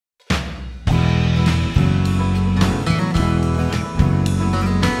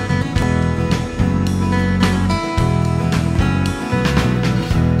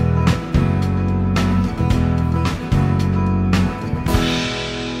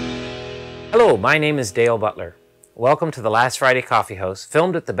Hello, my name is Dale Butler. Welcome to the Last Friday Coffee House,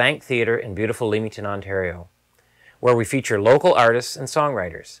 filmed at the Bank Theatre in beautiful Leamington, Ontario, where we feature local artists and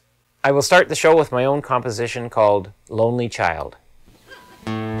songwriters. I will start the show with my own composition called Lonely Child.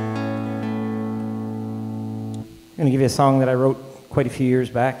 I'm going to give you a song that I wrote quite a few years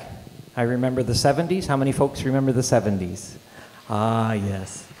back. I remember the 70s. How many folks remember the 70s? Ah,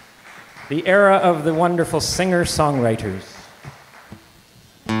 yes. The era of the wonderful singer-songwriters.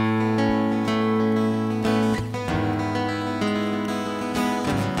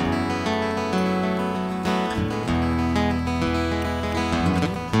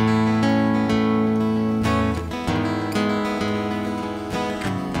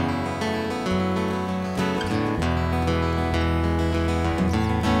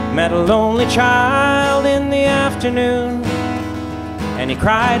 Met a lonely child in the afternoon, and he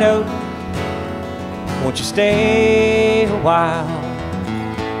cried out, "Won't you stay a while?"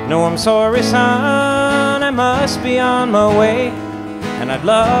 "No, I'm sorry, son, I must be on my way, and I'd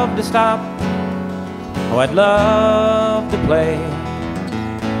love to stop, oh, I'd love to play."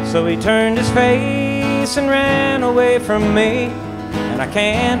 So he turned his face and ran away from me, and I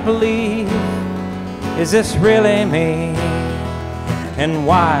can't believe, is this really me? And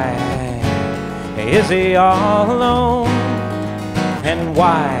why is he all alone? And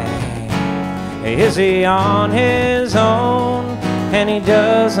why is he on his own? And he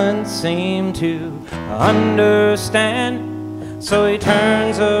doesn't seem to understand. So he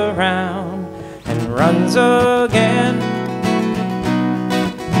turns around and runs again.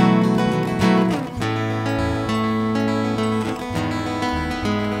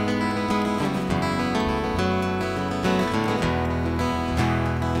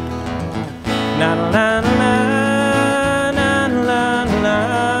 Na na na na na na na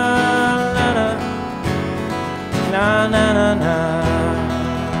na na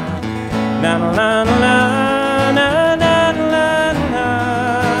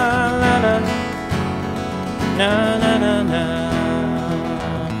na na na na na.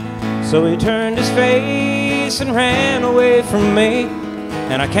 So he turned his face and ran away from me,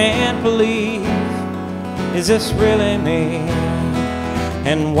 and I can't believe, is this really me?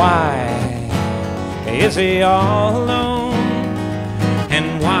 And why is he all alone?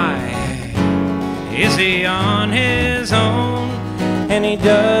 And why is he on his own? And he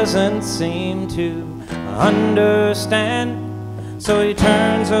doesn't seem to understand. So he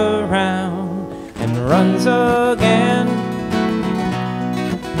turns around and runs again.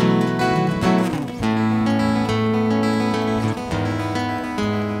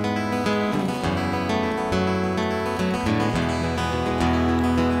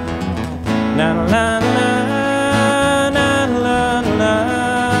 Na na na na na na na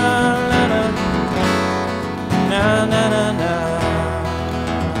na na na na.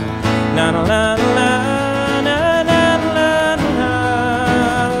 Na na na na na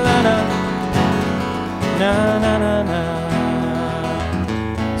na na na na.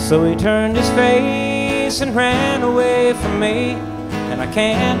 So he turned his face and ran away from me, and I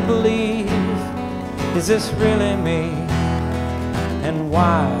can't believe, is this really me? And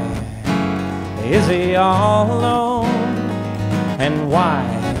why is he all alone? And why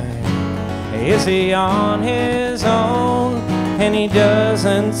is he on his own? And he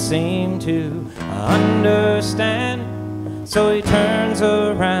doesn't seem to understand. So he turns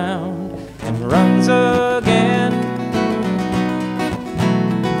around and runs again.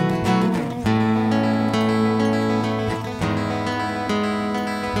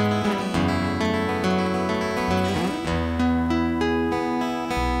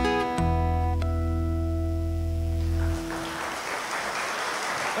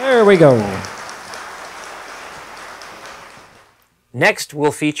 There we go. Next,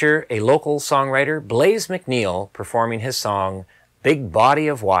 we'll feature a local songwriter, Blaze McNeil, performing his song, Big Body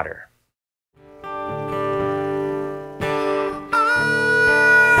of Water.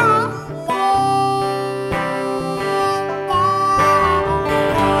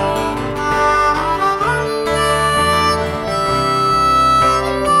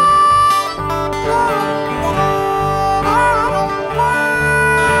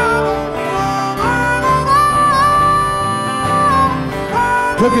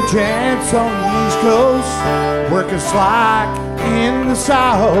 Took a chance on the East Coast, working slack in the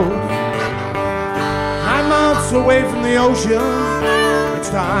South. 9 months away from the ocean, it's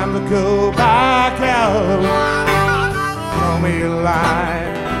time to go back out. Throw me a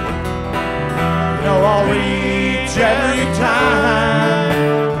line, you know I'll reach every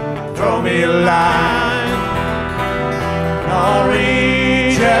time. Throw me a line, I'll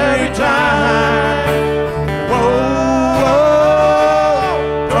reach every time. Whoa,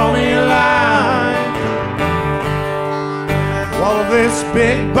 whoa, throw me a line.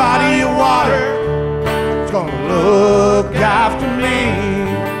 big body of water is gonna look after me.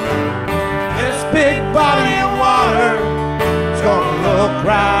 This big body of water is gonna look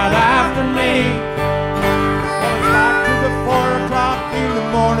right after me. Well, it's back to the 4 o'clock in the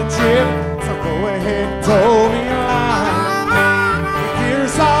morning trip, so go ahead, tow me a line. The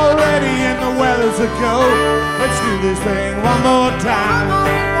gear's all ready and the weather's a go. Let's do this thing one more time.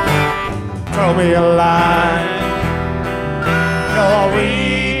 Throw me a line. I'll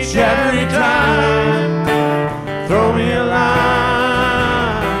reach every time. Throw me a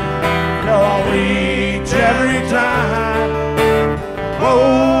line. I'll reach every time. Whoa,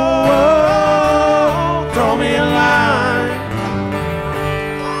 whoa, throw me a line.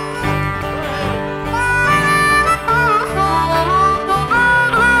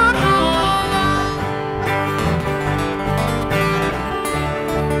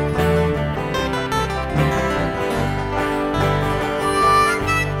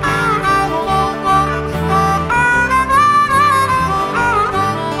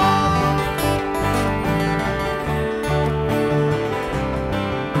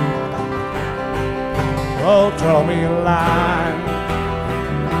 Oh, throw me a line.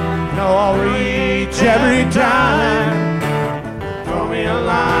 No, I'll reach every time. Throw me a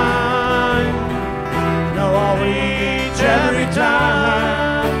line. No, I'll reach every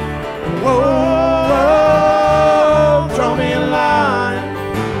time. Whoa, whoa, throw me a line.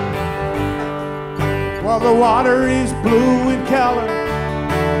 Well, the water is blue in color.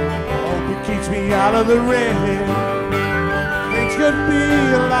 Hope it keeps me out of the red. Things could be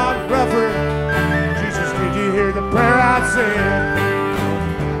a lot rougher. Did you hear the prayer I said?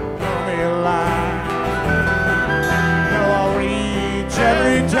 Throw me a line. No, I'll reach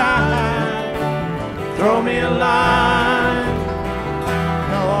every time. Throw me a line.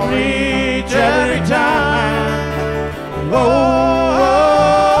 No, I'll reach every time. Whoa,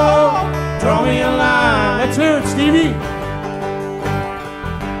 whoa, throw me a line. Let's hear it, Stevie.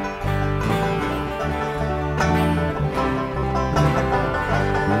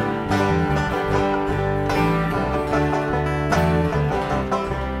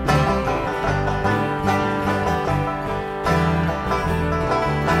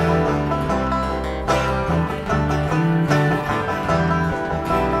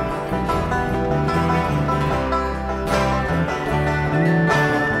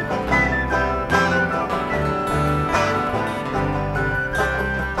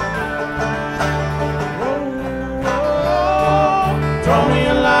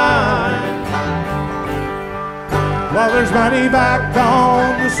 Well, there's money back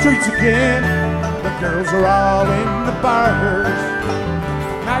on the streets again. The girls are all in the bars.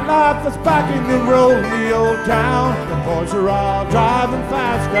 Nightlife is back in the road in the old town. The boys are all driving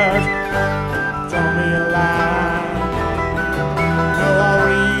fast cars. Throw me a line. No, I'll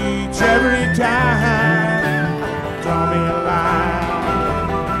reach every time. Throw me a line.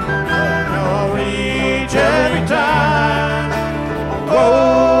 No, I'll reach every time.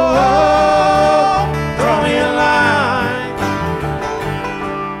 Whoa, throw me a line.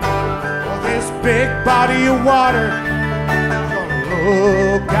 Big body of water gonna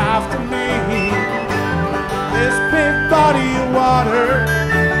look after me. This big body of water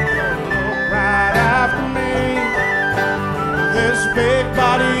gonna look right after me. This big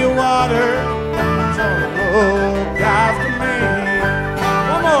body of water gonna look after me.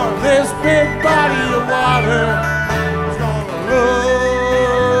 One more. This big body of water is gonna look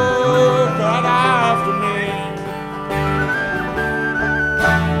right after me.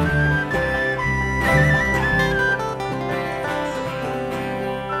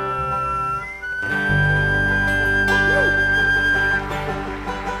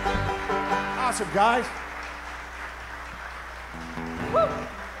 Guys.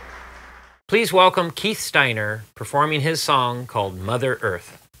 Please welcome Keith Steiner performing his song called Mother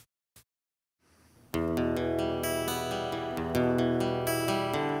Earth.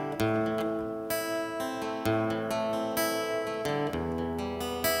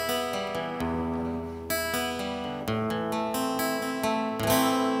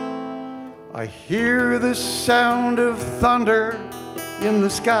 I hear the sound of thunder in the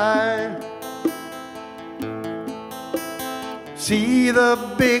sky. See the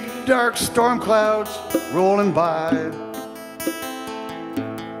big dark storm clouds rolling by.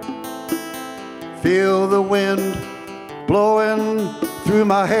 Feel the wind blowing through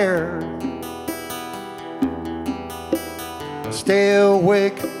my hair. Stay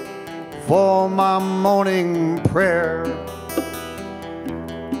awake for my morning prayer.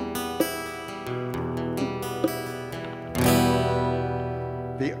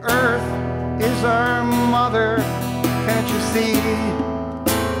 The earth is our mother, can't you see?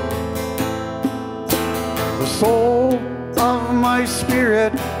 The soul of my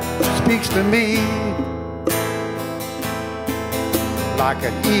spirit speaks to me like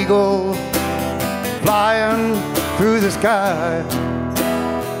an eagle flying through the sky.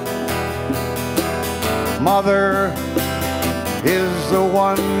 Mother is the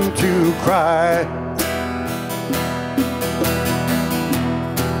one to cry.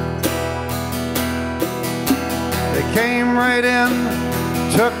 They came right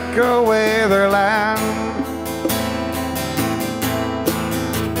in, took away their land.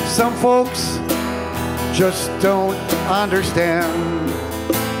 Some folks just don't understand.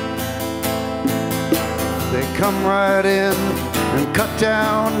 They come right in and cut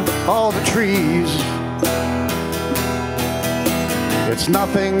down all the trees. It's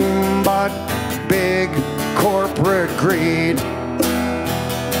nothing but big corporate greed.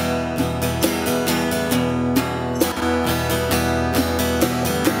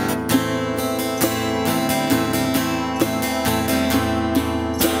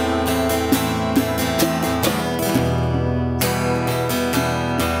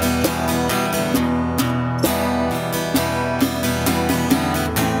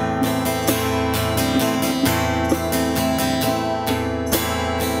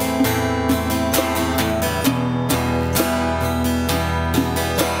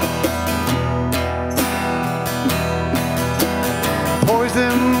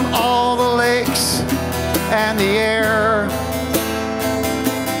 Poison all the lakes and the air.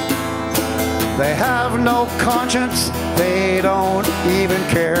 They have no conscience, they don't even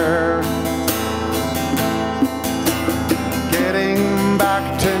care. Getting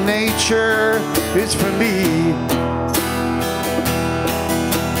back to nature is for me.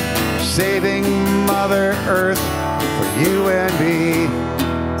 Saving Mother Earth for you and me.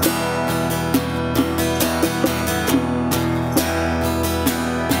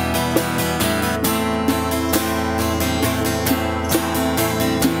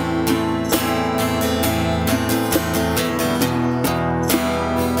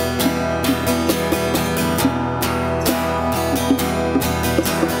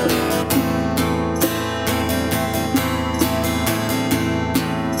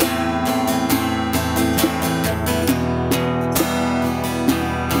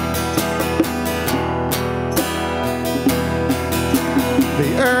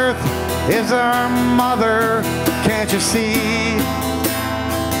 The earth is our mother, can't you see?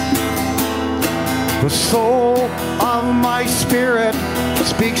 The soul of my spirit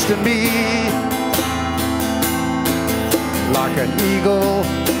speaks to me like an eagle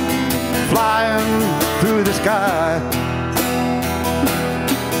flying through the sky.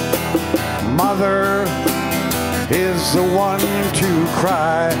 Mother is the one to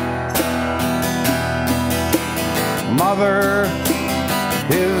cry. Mother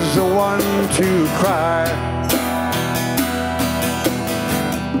is the one to cry.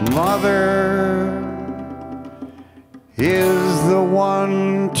 Mother is the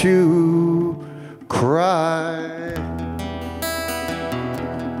one to cry.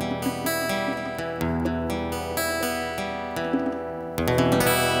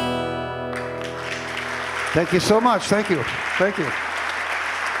 Thank you so much. Thank you. Thank you.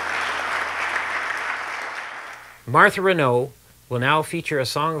 Martha Renault will now feature a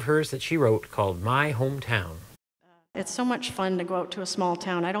song of hers that she wrote called My Hometown. It's so much fun to go out to a small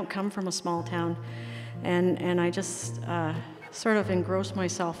town. I don't come from a small town, and I just sort of engross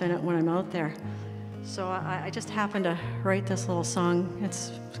myself in it when I'm out there. So I just happened to write this little song.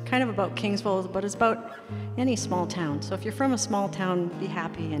 It's kind of about Kingsville, but it's about any small town. So if you're from a small town, be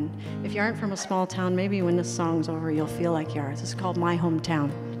happy. And if you aren't from a small town, maybe when this song's over, you'll feel like you are. This is called My Hometown.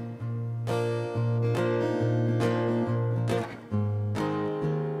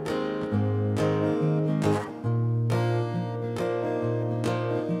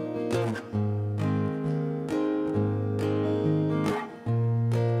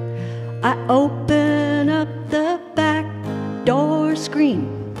 I open up the back door screen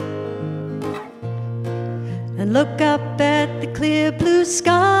and look up at the clear blue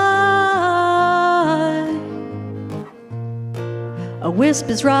sky. A wisp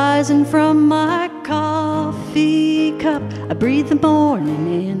is rising from my coffee cup. I breathe the morning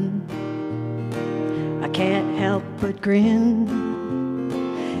in. I can't help but grin.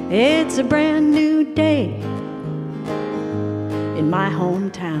 It's a brand new day in my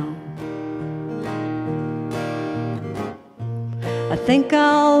hometown. I think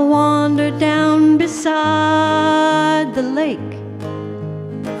I'll wander down beside the lake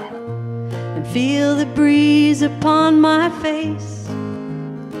and feel the breeze upon my face.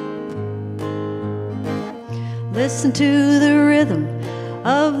 Listen to the rhythm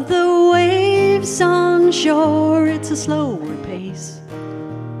of the waves on shore. It's a slower pace.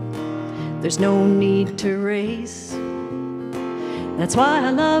 There's no need to race. That's why I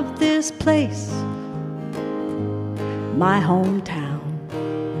love this place, my hometown.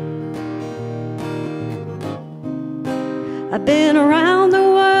 I've been around the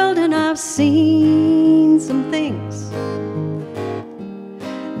world and I've seen some things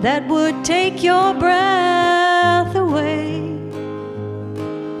that would take your breath away.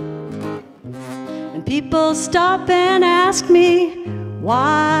 And people stop and ask me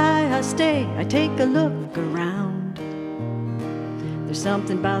why I stay. I take a look around. There's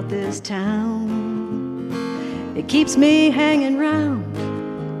something about this town, it keeps me hanging round.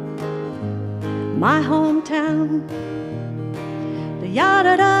 My hometown. Ya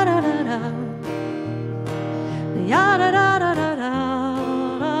da da da da da, ya da da da da da,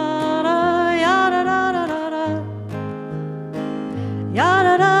 ya da da da da da, ya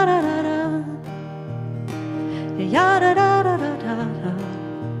da da da da da, ya da da da da da,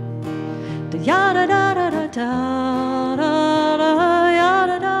 ya da da da da da, ya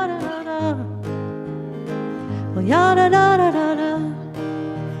da da da da da, ya da da da da da.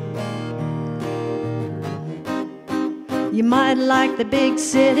 You might like the big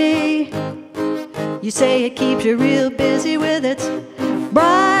city. You say it keeps you real busy with its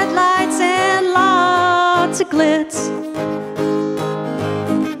bright lights and lots of glitz.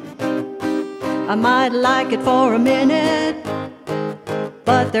 I might like it for a minute,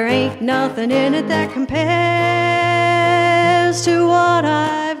 but there ain't nothing in it that compares to what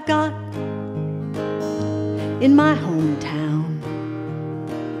I've got in my hometown.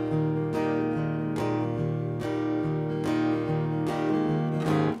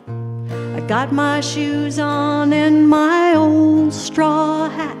 Got my shoes on and my old straw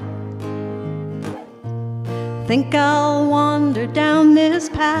hat. Think I'll wander down this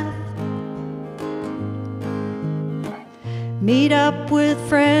path, meet up with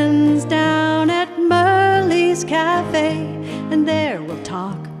friends down at Merle's Cafe, and there we'll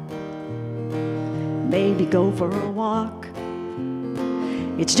talk, maybe go for a walk.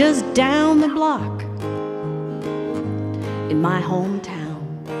 It's just down the block in my hometown.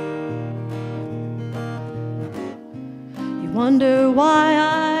 Wonder why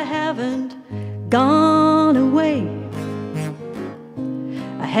I haven't gone away.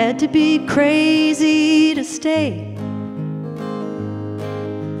 I had to be crazy to stay.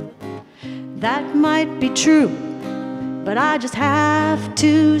 That might be true, but I just have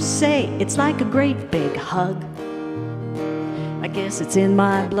to say it's like a great big hug. I guess it's in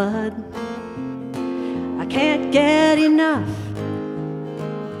my blood. I can't get enough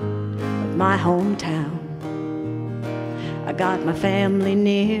of my hometown. I got my family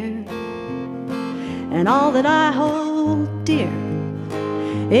near, and all that I hold dear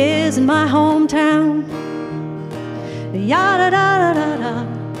is in my hometown. Ya da da da da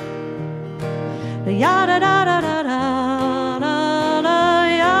da, ya da da da da da,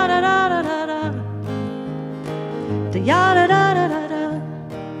 ya da da da da da, ya da da da da da,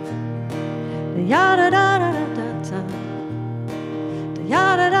 ya da da da da da,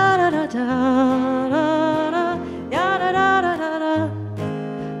 ya da da da da da.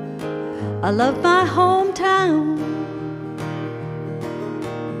 I love my hometown.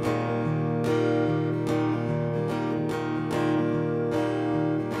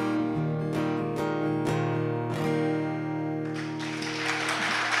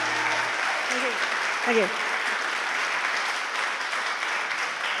 Thank you.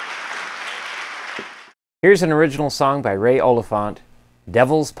 Here's an original song by Ray Oliphant,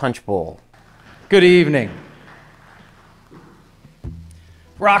 Devil's Punch Bowl. Good evening.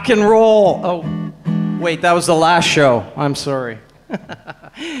 Rock and roll. Oh, wait, that was the last show. I'm sorry.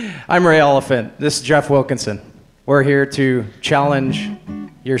 I'm Ray Oliphant. This is Jeff Wilkinson. We're here to challenge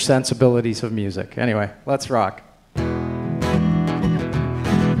your sensibilities of music. Anyway, let's rock.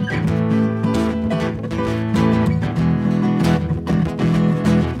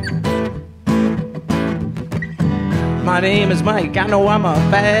 My name is Mike, I know I'm a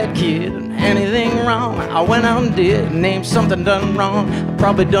bad kid. Anything wrong, I went out and did. Name something done wrong, I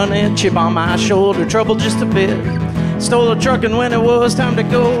probably done it. Chip on my shoulder, trouble just a bit. Stole a truck and when it was time to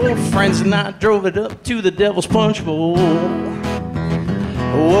go, friends and I drove it up to the Devil's Punch Bowl. Whoa,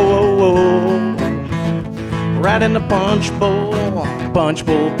 whoa, whoa. Right in the punch bowl, punch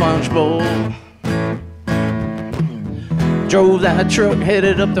bowl, punch bowl. Drove that truck,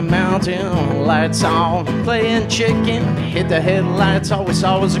 headed up the mountain, lights on, playing chicken. Hit the headlights, all we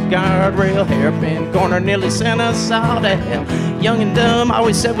saw was a guardrail. Hairpin corner nearly sent us all to hell. Young and dumb, all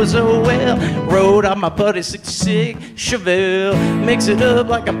we said was oh well. Rode out my buddy 66 Chevelle. Mix it up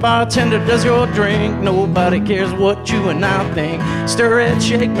like a bartender does your drink. Nobody cares what you and I think. Stir it,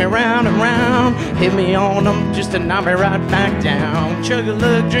 shake me round and round. Hit me on them just to knock me right back down. Chug a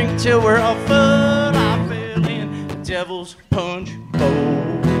lug, drink till we're all full. I fell in the devil's punch bowl.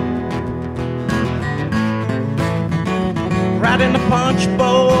 Right in the punch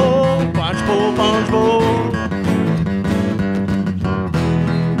bowl, punch bowl, punch bowl.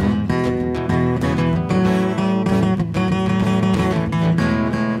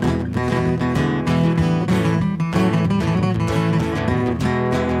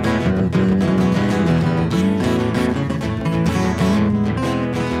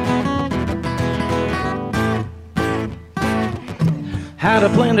 Had a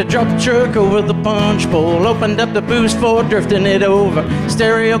plan to drop the truck over the punch bowl. Opened up the booze for drifting it over.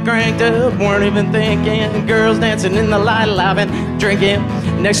 Stereo cranked up, weren't even thinking. Girls dancing in the light, laughing, drinking.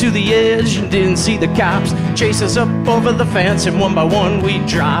 Next to the edge, didn't see the cops chase us up over the fence, and one by one we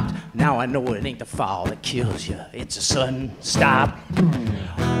dropped. Now I know it ain't the fall that kills you, it's a sudden stop.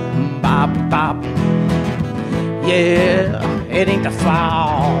 Bop, bop. Yeah, it ain't the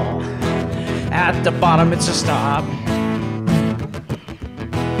fall. At the bottom, it's a stop.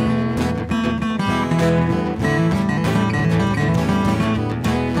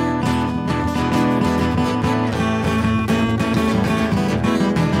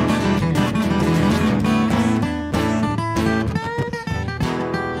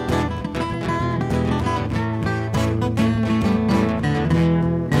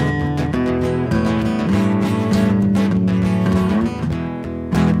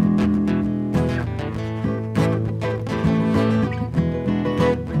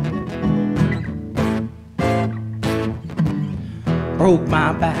 Broke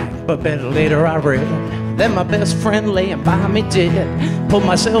my back, but better later I read. Then my best friend laying by me dead. Pulled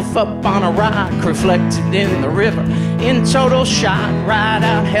myself up on a rock, reflected in the river. In total shock, ride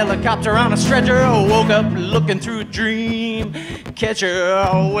out helicopter on a stretcher. Woke up looking through a dream catcher.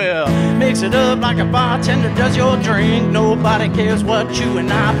 Oh well, mix it up like a bartender does your drink. Nobody cares what you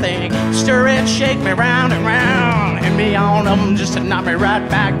and I think. Stir it, shake me round and round. Hit me on them just to knock me right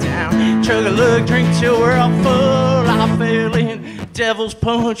back down. Chug a lug, drink till we're all full. I fell in devil's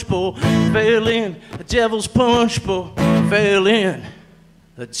punch bowl, fell in the devil's punch bowl, fell in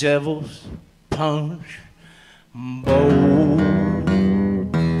the devil's punch bowl.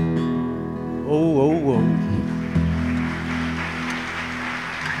 Oh, oh, oh.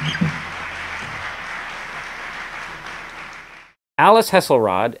 Alice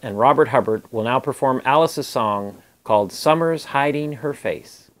Hesselrod and Robert Hubbard will now perform Alice's song called Summer's Hiding Her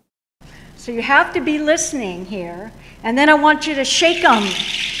Face. So you have to be listening here, and then I want you to shake them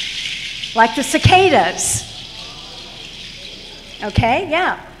like the cicadas. Okay,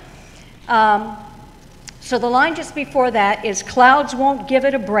 yeah. So the line just before that is clouds won't give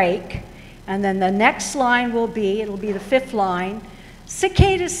it a break, and then the next line will be, it'll be the fifth line,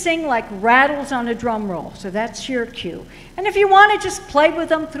 cicadas sing like rattles on a drum roll. So that's your cue. And if you want to just play with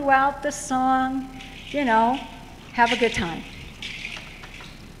them throughout the song, you know, have a good time.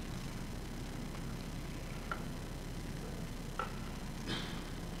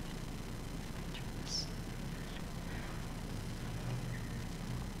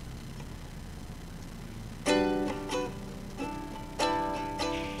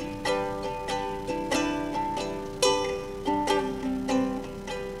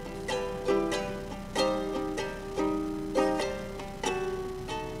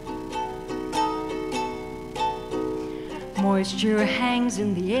 Moisture hangs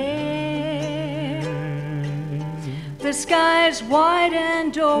in the air. The sky's wide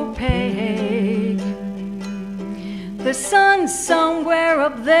and opaque. The sun's somewhere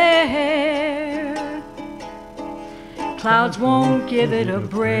up there. Clouds won't give it a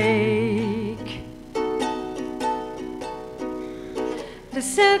break. The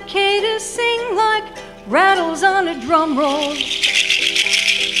cicadas sing like rattles on a drum roll.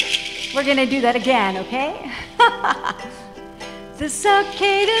 We're gonna do that again, okay? The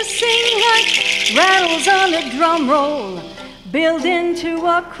cicadas sing like rattles on a drum roll, build into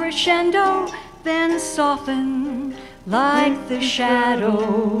a crescendo, then soften like the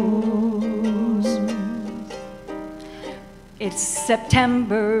shadows. It's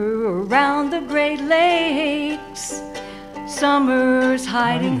September around the Great Lakes. Summer's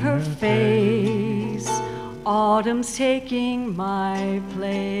hiding her face. Autumn's taking my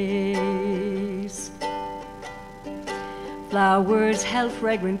place. Flowers held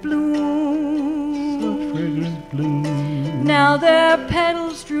fragrant bloom. Now their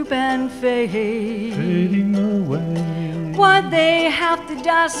petals droop and fade. Fading away. Why'd they have to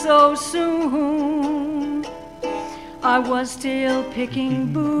die so soon? I was still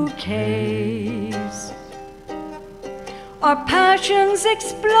picking bouquets. Our passions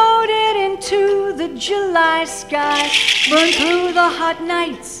exploded into the July sky, burned through the hot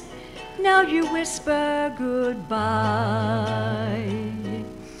nights. Now you whisper goodbye.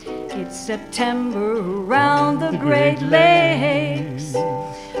 It's September around the Great Lakes.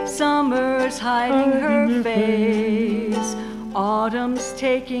 Summer's hiding her face. Autumn's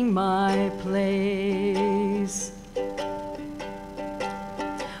taking my place.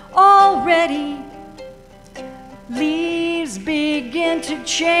 Already leaves begin to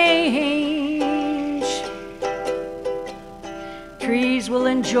change. Trees will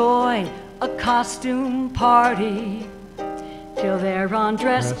enjoy a costume party till they're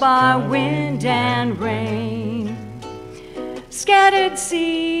undressed by wind and rain. Scattered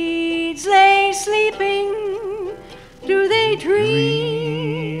seeds lay sleeping. Do they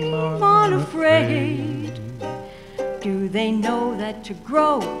dream unafraid? Do they know that to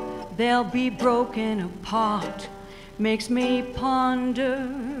grow they'll be broken apart? Makes me ponder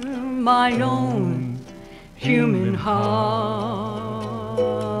my own human heart.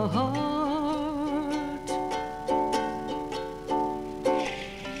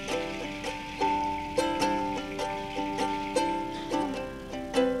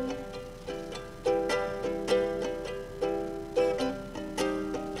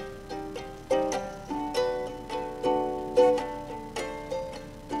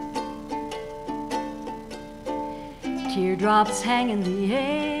 Teardrops hang in the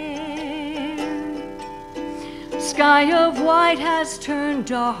air. Sky of white has turned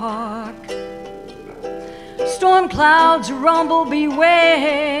dark. Storm clouds rumble,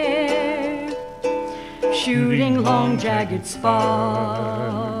 beware, shooting long jagged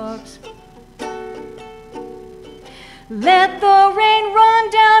sparks. Let the rain run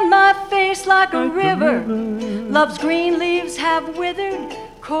down my face like a river. Love's green leaves have withered.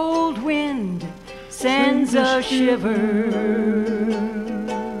 Cold wind sends a shiver.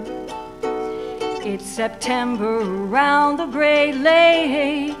 It's September around the Great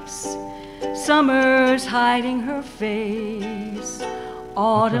Lakes. Summer's hiding her face.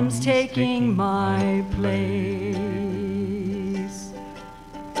 Autumn's taking my place.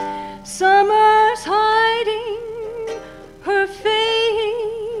 Summer's hiding her face.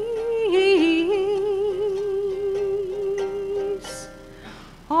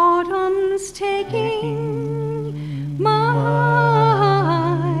 Autumn's taking my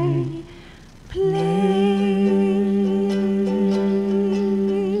place.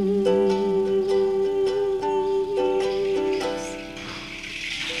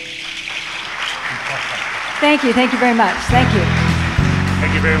 Thank you very much. Thank you.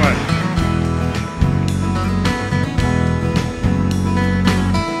 Thank you very much.